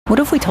What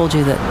if we told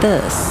you that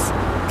this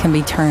can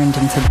be turned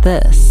into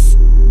this?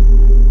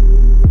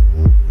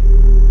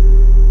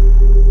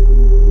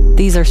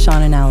 These are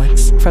Sean and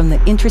Alex from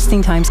the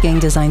Interesting Times Gang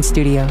Design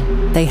Studio.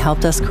 They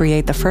helped us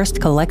create the first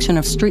collection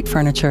of street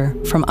furniture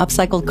from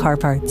upcycled car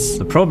parts.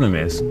 The problem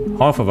is,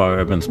 half of our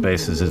urban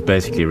spaces is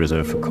basically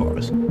reserved for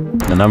cars.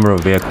 The number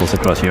of vehicles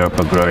across Europe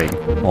are growing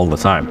all the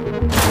time.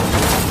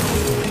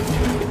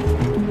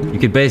 You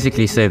could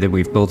basically say that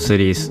we've built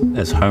cities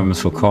as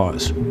homes for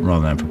cars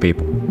rather than for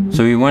people.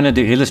 So we wanted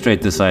to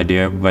illustrate this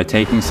idea by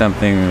taking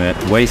something that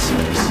wastes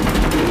space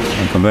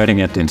and converting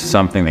it into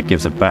something that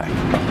gives it back.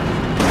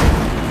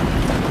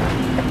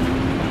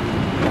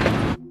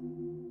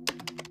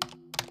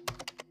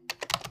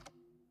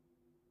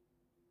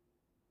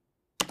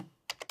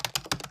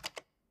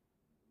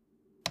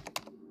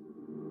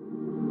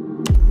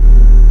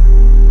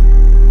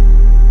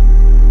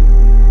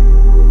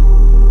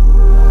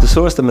 To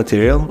source the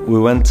material, we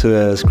went to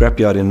a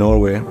scrapyard in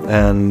Norway,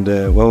 and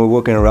when we were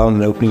walking around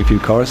and opening a few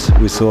cars,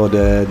 we saw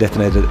the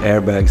detonated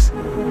airbags.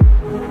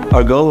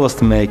 Our goal was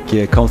to make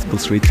comfortable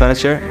street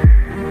furniture,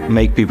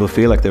 make people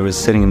feel like they were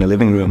sitting in a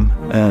living room,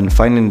 and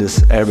finding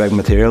this airbag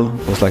material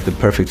was like the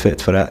perfect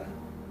fit for that.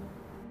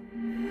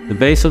 The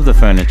base of the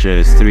furniture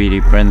is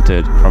 3D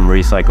printed from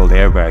recycled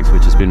airbags,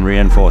 which has been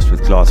reinforced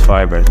with glass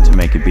fiber to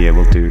make it be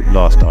able to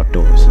last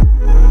outdoors.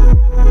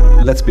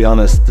 Let's be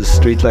honest, the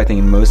street lighting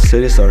in most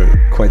cities are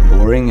quite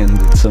boring and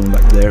it's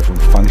only there for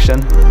function.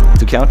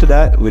 To counter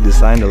that, we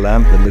designed a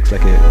lamp that looks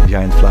like a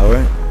giant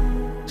flower,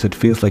 so it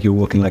feels like you're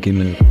walking like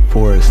in a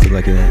forest,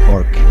 like in an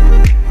ark.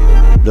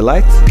 The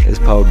light is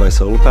powered by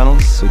solar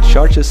panels, so it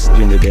charges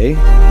during the day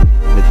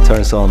and it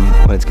turns on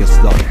when it gets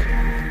dark.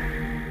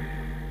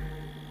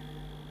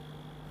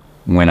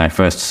 When I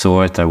first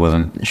saw it, I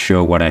wasn't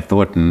sure what I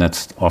thought, and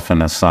that's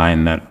often a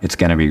sign that it's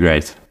going to be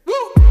great.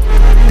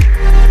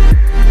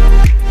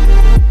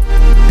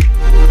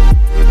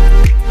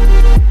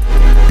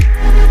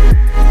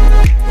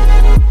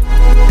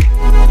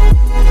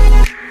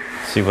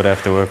 See what I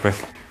have to work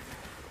with.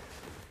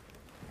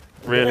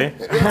 Really?